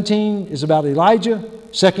 Kings 17 is about Elijah.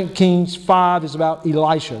 2 Kings 5 is about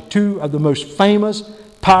Elisha, 2 of the most famous,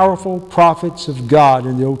 powerful prophets of God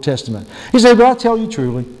in the Old Testament. He said, but I tell you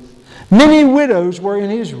truly, many widows were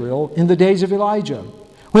in Israel in the days of Elijah,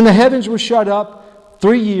 when the heavens were shut up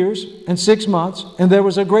 3 years and 6 months, and there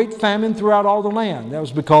was a great famine throughout all the land. That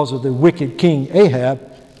was because of the wicked king Ahab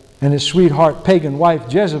and his sweetheart pagan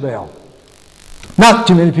wife Jezebel. Not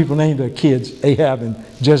too many people named their kids Ahab and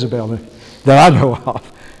Jezebel that I know of.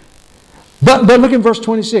 But look in verse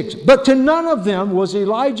 26. But to none of them was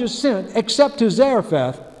Elijah sent except to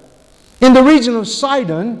Zarephath in the region of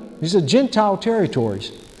Sidon. These are Gentile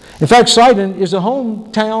territories. In fact, Sidon is the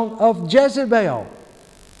hometown of Jezebel.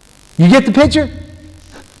 You get the picture?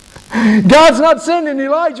 God's not sending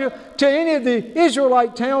Elijah to any of the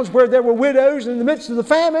Israelite towns where there were widows in the midst of the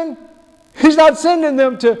famine. He's not sending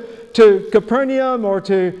them to Capernaum or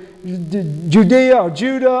to Judea or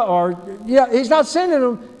Judah he's not sending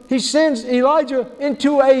them. He sends Elijah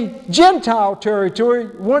into a Gentile territory,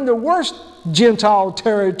 one of the worst Gentile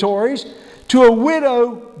territories, to a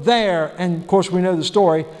widow there. And of course we know the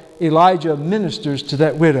story. Elijah ministers to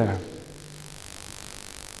that widow.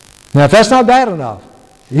 Now if that's not bad enough,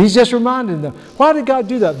 he's just reminding them. Why did God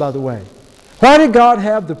do that, by the way? Why did God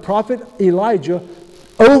have the prophet Elijah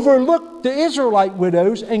overlook the Israelite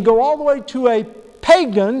widows and go all the way to a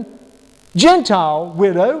pagan Gentile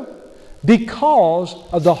widow? Because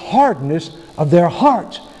of the hardness of their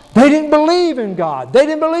hearts. They didn't believe in God. They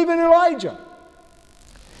didn't believe in Elijah.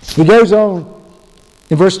 He goes on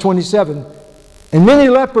in verse 27. And many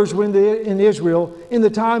lepers were in Israel in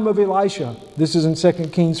the time of Elisha. This is in 2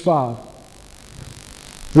 Kings 5.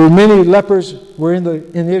 There were many lepers were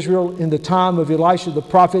in Israel in the time of Elisha the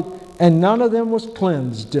prophet, and none of them was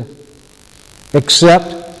cleansed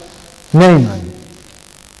except Naaman.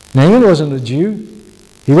 Naaman wasn't a Jew.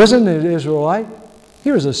 He wasn't an Israelite.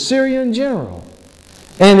 He was a Syrian general.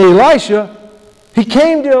 And he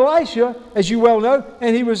came to Elisha, as you well know,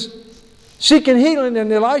 and he was seeking healing,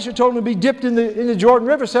 and Elisha told him to be dipped in the Jordan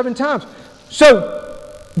River 7 times. So,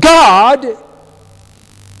 God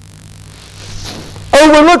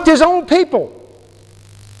overlooked His own people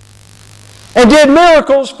and did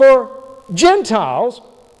miracles for Gentiles.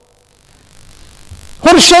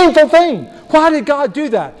 What a shameful thing. Why did God do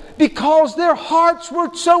that? Because their hearts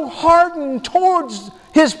were so hardened towards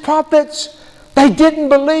His prophets, they didn't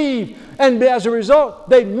believe. And as a result,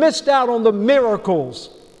 they missed out on the miracles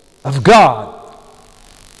of God.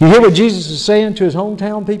 You hear what Jesus is saying to His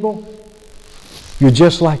hometown people? You're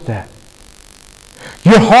just like that.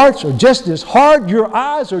 Your hearts are just as hard. Your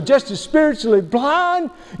eyes are just as spiritually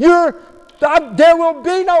blind. There will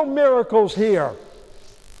be no miracles here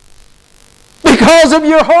because of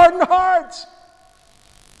your hardened hearts.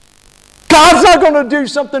 God's not going to do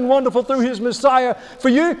something wonderful through His Messiah for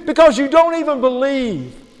you because you don't even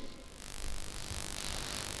believe.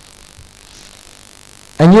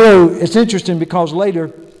 And you know, it's interesting because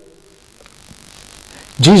later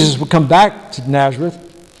Jesus will come back to Nazareth,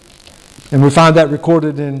 and we find that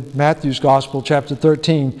recorded in Matthew's Gospel, chapter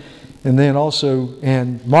 13, and then also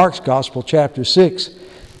in Mark's Gospel, chapter 6.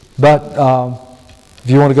 But if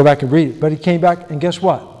you want to go back and read it. But He came back, and guess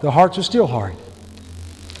what? The hearts are still hard.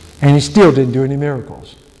 And He still didn't do any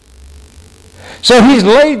miracles. So He's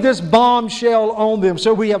laid this bombshell on them.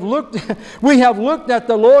 So we have looked at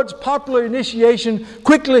the Lord's popular initiation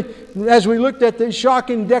quickly. As we looked at the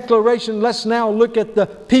shocking declaration, let's now look at the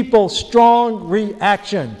people's strong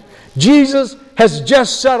reaction. Jesus has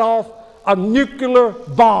just set off a nuclear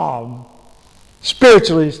bomb,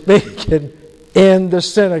 spiritually speaking, in the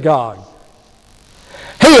synagogue.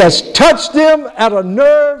 He has touched them at a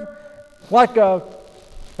nerve like I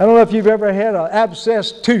don't know if you've ever had an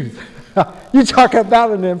abscessed tooth. You talk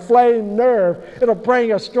about an inflamed nerve. It'll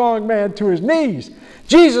bring a strong man to his knees.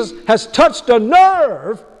 Jesus has touched a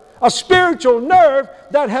nerve, a spiritual nerve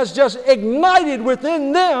that has just ignited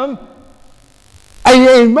within them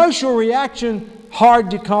an emotional reaction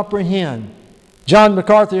hard to comprehend. John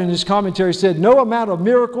MacArthur in his commentary said, no amount of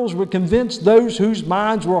miracles would convince those whose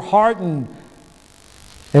minds were hardened.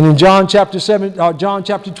 And in John chapter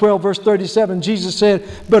 12, verse 37, Jesus said,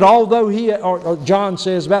 John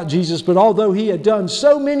says about Jesus, but although He had done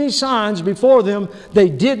so many signs before them, they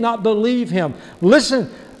did not believe Him. Listen,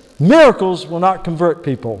 miracles will not convert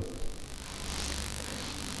people.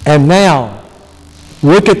 And now,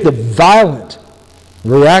 look at the violent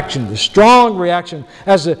reaction, the strong reaction.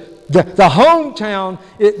 As the hometown,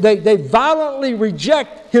 they violently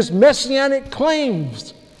reject His messianic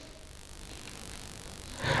claims.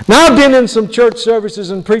 Now, I've been in some church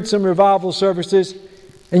services and preached some revival services,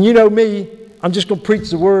 and you know me, I'm just going to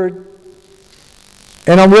preach the Word,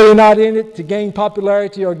 and I'm really not in it to gain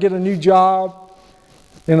popularity or get a new job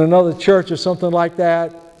in another church or something like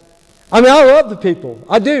that. I mean, I love the people.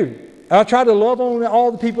 I do. And I try to love on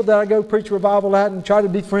all the people that I go preach revival at and try to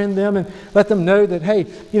befriend them and let them know that, hey,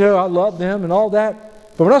 I love them and all that.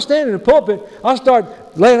 But when I stand in the pulpit, I start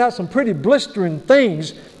laying out some pretty blistering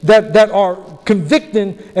things that are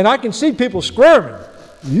convicting, and I can see people squirming.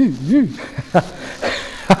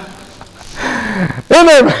 On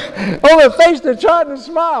their face, they're trying to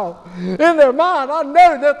smile. In their mind, I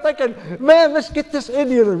know they're thinking, man, let's get this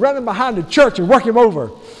Indian and run him behind the church and work him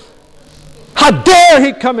over. How dare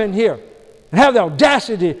he come in here and have the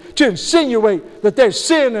audacity to insinuate that there's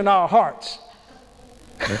sin in our hearts.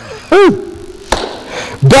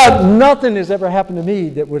 But nothing has ever happened to me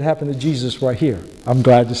that would happen to Jesus right here. I'm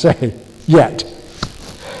glad to say, yet.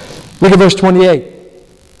 Look at verse 28.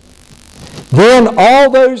 Then all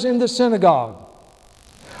those in the synagogue,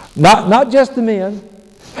 not just the men,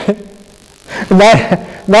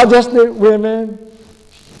 not just the women.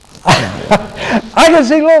 I can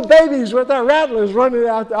see little babies with their rattlers running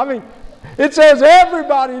out there. I mean, it says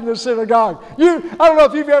everybody in the synagogue. I don't know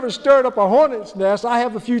if you've ever stirred up a hornet's nest. I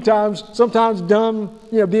have a few times. Sometimes dumb,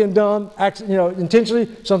 being dumb, intentionally.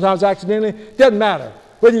 Sometimes accidentally. Doesn't matter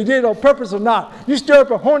whether you did it on purpose or not. You stir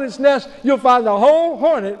up a hornet's nest, you'll find the whole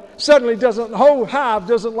hornet the whole hive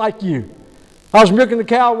doesn't like you. I was milking the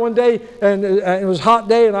cow one day, and it was a hot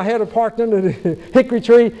day, and I had her parked under the hickory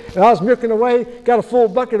tree, and I was milking away, got a full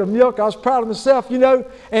bucket of milk. I was proud of myself,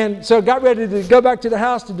 and so got ready to go back to the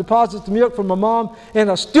house to deposit the milk from my mom, and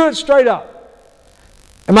I stood straight up,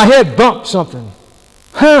 and my head bumped something.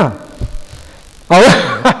 I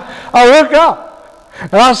look up,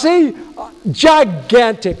 and I see a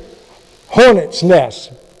gigantic hornet's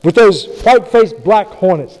nest with those white-faced black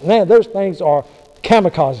hornets. Man, those things are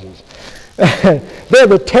kamikazes. They're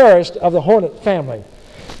the terrorists of the hornet family.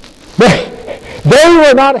 They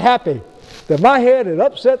were not happy that my head had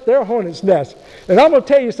upset their hornet's nest. And I'm going to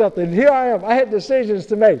tell you something. Here I am. I had decisions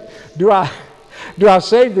to make. Do I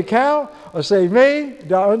save the cow or save me?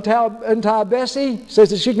 Do I untie Bessie so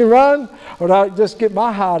that she can run? Or do I just get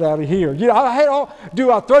my hide out of here? Do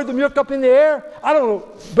I throw the milk up in the air? I don't know.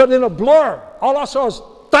 But in a blur, all I saw was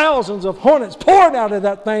thousands of hornets pouring out of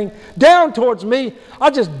that thing down towards me. I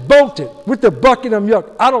just bolted with the bucket of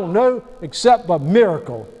milk. I don't know, except by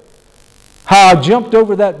miracle, how I jumped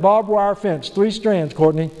over that barbed wire fence, 3 strands,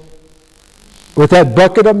 Courtney, with that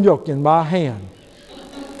bucket of milk in my hand.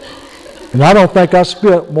 And I don't think I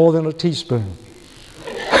spit more than a teaspoon.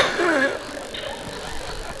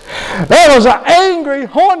 That was an angry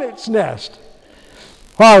hornet's nest.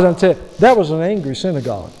 Well, I was going to tell you, that was an angry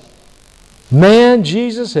synagogue. Man,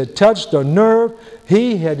 Jesus had touched a nerve.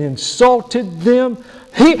 He had insulted them.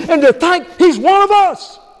 And to think he's one of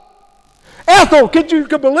us. Ethel, could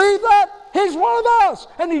believe that? He's one of us.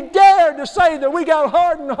 And he dared to say that we got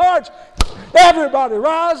hardened hearts. Everybody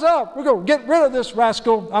rise up. We're going to get rid of this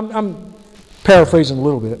rascal. I'm paraphrasing a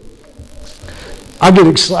little bit. I get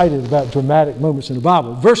excited about dramatic moments in the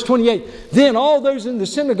Bible. Verse 28, then all those in the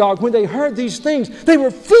synagogue, when they heard these things, they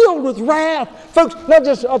were filled with wrath. Folks, not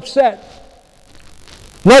just upset.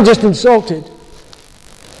 Not just insulted.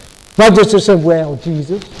 Not just to say, well,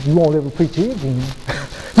 Jesus, you won't ever preach here again.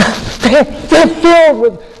 They're filled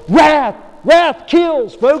with wrath. Wrath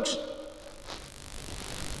kills, folks.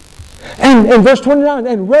 And verse 29,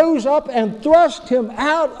 and rose up and thrust him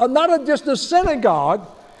out of not just the synagogue.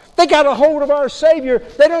 They got a hold of our Savior.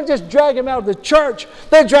 They don't just drag him out of the church.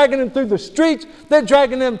 They're dragging him through the streets. They're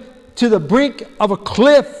dragging him to the brink of a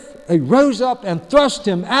cliff. They rose up and thrust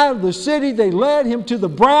him out of the city. They led him to the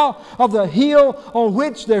brow of the hill on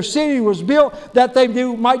which their city was built, that they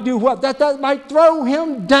might do what? That might throw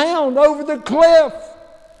him down over the cliff.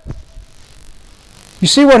 You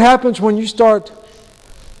see what happens when you start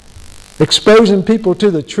exposing people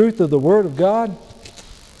to the truth of the Word of God?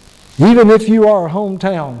 Even if you are a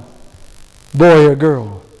hometown boy or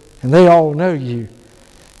girl, and they all know you,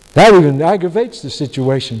 that even aggravates the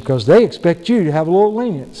situation because they expect you to have a little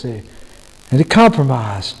leniency and to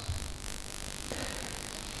compromise.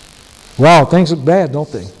 Wow, things look bad,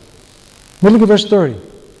 don't they? But look at verse 30.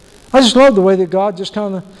 I just love the way that God just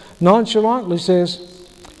kind of nonchalantly says,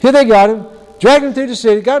 here they got him, dragged him through the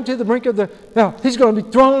city, got him to the brink of the... Now, he's going to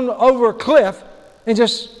be thrown over a cliff, and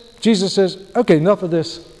Jesus says, okay, enough of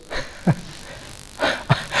this.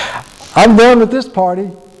 I'm done with this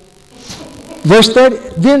party. Verse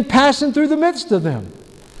 30, then passing through the midst of them.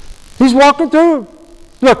 He's walking through.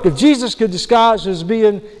 Look, if Jesus could disguise as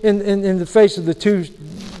being in the face of the 2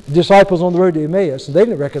 disciples on the road to Emmaus, and they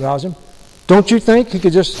didn't recognize him, don't you think he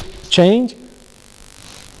could just change?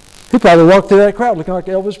 He probably walked through that crowd looking like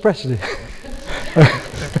Elvis Presley.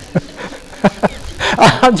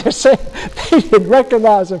 I'm just saying, they didn't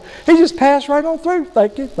recognize him. He just passed right on through.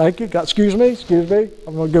 Thank you. God, excuse me.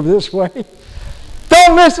 I'm going to go this way.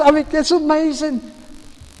 Don't listen. I mean, it's amazing.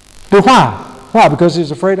 But why? Why? Because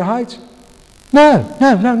he's afraid of heights?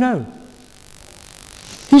 No.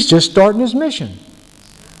 He's just starting his mission.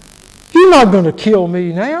 You're not going to kill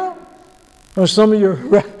me now. Or some of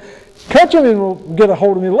your countrymen will get a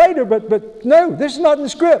hold of me later, but no, this is not in the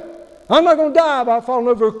script. I'm not going to die by falling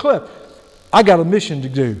over a cliff. I got a mission to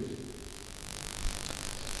do.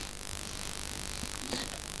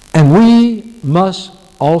 And we must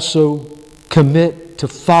also commit to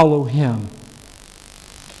follow him,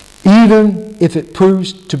 even if it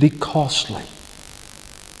proves to be costly.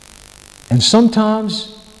 And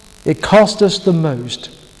sometimes it costs us the most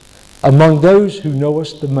among those who know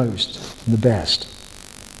us the most and the best.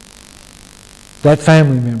 That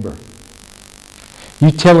family member. You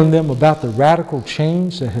telling them about the radical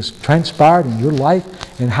change that has transpired in your life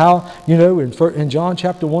and how, in John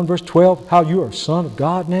chapter 1 verse 12, how you are a son of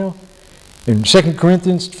God now. In 2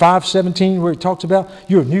 Corinthians 5:17, where it talks about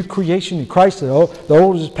you're a new creation in Christ, the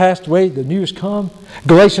old has passed away, the new has come.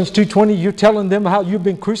 Galatians 2:20, you're telling them how you've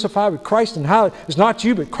been crucified with Christ and how it's not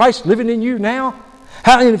you but Christ living in you now.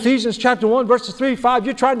 How in Ephesians chapter 1 verses 3-5,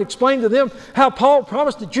 you're trying to explain to them how Paul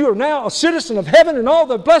promised that you are now a citizen of heaven and all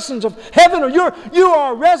the blessings of heaven, or you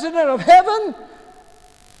are a resident of heaven.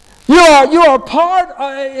 You are part,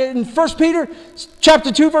 in 1 Peter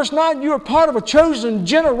chapter 2 verse 9, you are part of a chosen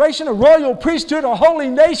generation, a royal priesthood, a holy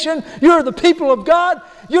nation. You are the people of God.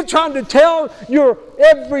 You're trying to tell your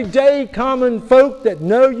everyday common folk that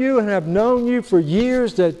know you and have known you for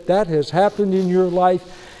years that has happened in your life.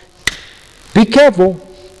 Be careful.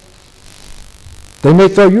 They may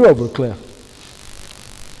throw you over a cliff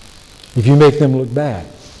if you make them look bad.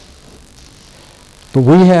 But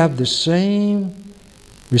we have the same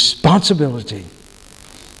responsibility,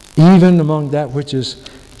 even among that which is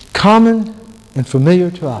common and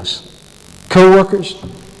familiar to us. Co-workers,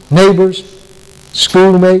 neighbors,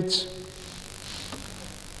 schoolmates.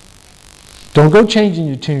 Don't go changing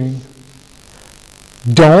your tune.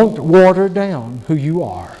 Don't water down who you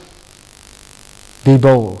are. Be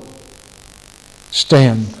bold.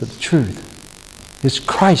 Stand for the truth. It's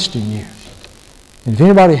Christ in you. And if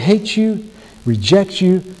anybody hates you, rejects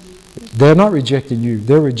you, they're not rejecting you.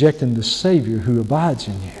 They're rejecting the Savior who abides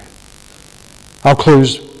in you. I'll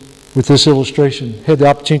close with this illustration. I had the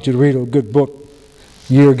opportunity to read a good book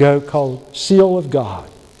a year ago called Seal of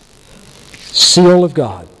God. Seal of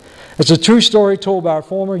God. It's a true story told by a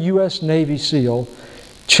former U.S. Navy SEAL,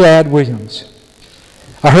 Chad Williams.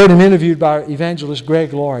 I heard him interviewed by evangelist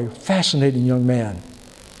Greg Laurie, fascinating young man.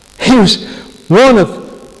 He was one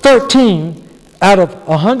of 13 out of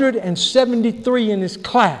 173 in his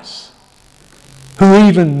class who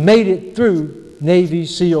even made it through Navy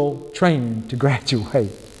SEAL training to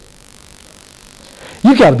graduate.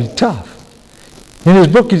 You got to be tough. In his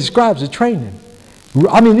book, he describes the training.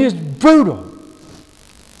 I mean, it's brutal.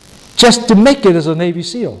 Just to make it as a Navy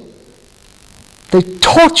SEAL. They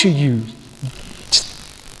torture you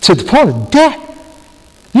to the point of death.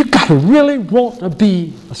 You got to really want to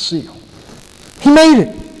be a SEAL. He made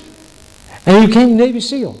it. And he became Navy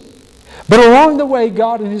SEAL. But along the way,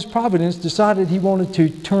 God in His providence decided He wanted to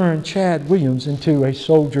turn Chad Williams into a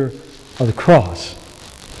soldier of the cross.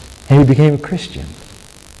 And he became a Christian.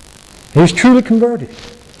 He was truly converted.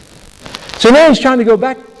 So now he's trying to go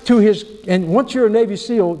back to his, and once you're a Navy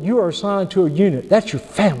SEAL, you are assigned to a unit. That's your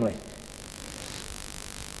family.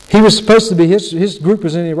 He was supposed to be, his group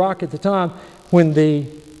was in Iraq at the time when the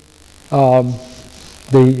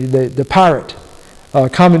pirate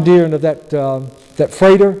commandeering of that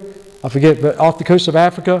freighter, I forget, but off the coast of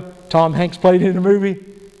Africa, Tom Hanks played in the movie.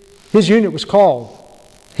 His unit was called.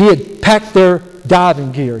 He had packed their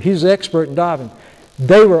diving gear. He was an expert in diving.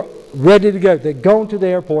 They were ready to go. They'd gone to the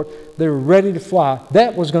airport. They were ready to fly.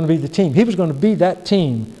 That was going to be the team. He was going to be that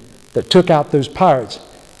team that took out those pirates.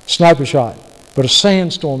 Sniper shot. But a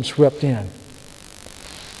sandstorm swept in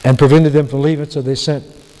and prevented them from leaving, so they sent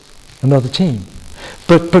another team.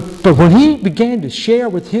 But when he began to share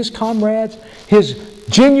with his comrades his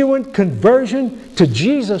genuine conversion to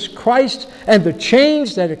Jesus Christ and the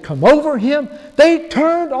change that had come over him, they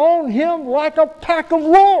turned on him like a pack of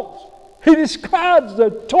wolves. He describes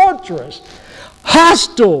the torturous,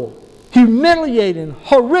 hostile, humiliating,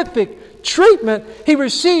 horrific treatment he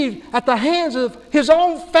received at the hands of his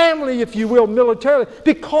own family, if you will, militarily,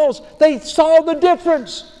 because they saw the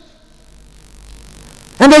difference.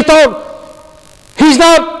 And they thought, he's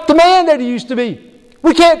not the man that he used to be.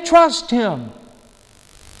 We can't trust him.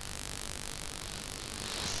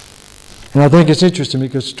 And I think it's interesting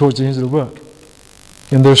because towards the end of the book,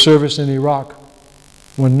 in their service in Iraq,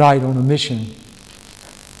 one night on a mission,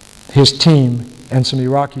 his team and some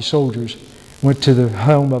Iraqi soldiers went to the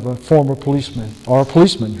home of a former policeman, or a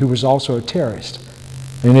policeman who was also a terrorist,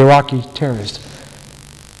 an Iraqi terrorist.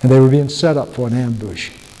 And they were being set up for an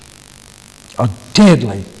ambush, a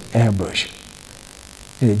deadly ambush.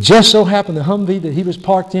 And it just so happened the Humvee that he was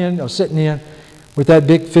parked in, or sitting in, with that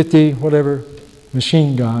big 50 whatever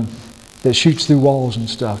machine gun that shoots through walls and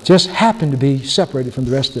stuff, just happened to be separated from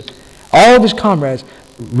the rest of it. All of his comrades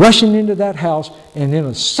rushing into that house, and in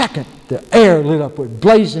a second the air lit up with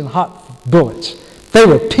blazing hot bullets. They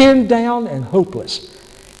were pinned down and hopeless.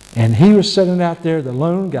 And he was sitting out there, the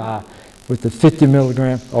lone guy, with the 50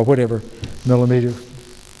 millimeter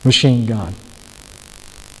machine gun.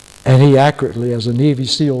 And he accurately, as a Navy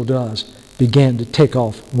SEAL does, began to take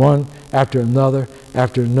off one after another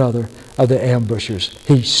of the ambushers.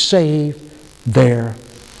 He saved their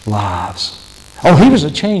lives. Oh, he was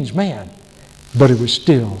a changed man, but he was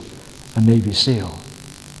still a Navy SEAL.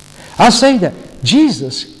 I say that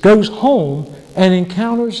Jesus goes home and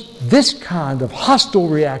encounters this kind of hostile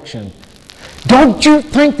reaction. Don't you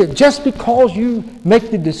think that just because you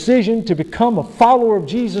make the decision to become a follower of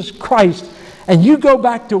Jesus Christ and you go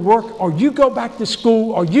back to work or you go back to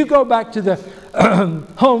school or you go back to the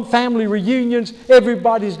home family reunions,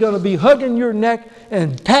 everybody's going to be hugging your neck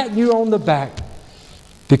and patting you on the back?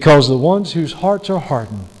 Because the ones whose hearts are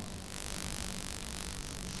hardened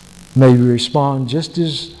may respond just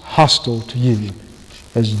as hostile to you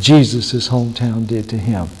as Jesus' hometown did to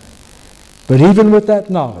him. But even with that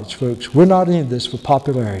knowledge, folks, we're not in this for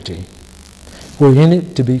popularity. We're in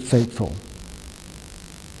it to be faithful.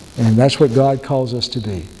 And that's what God calls us to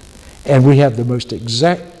be. And we have the most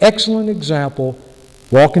excellent example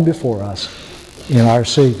walking before us in our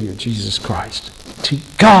Savior, Jesus Christ. To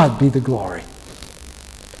God be the glory.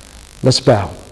 Let's bow.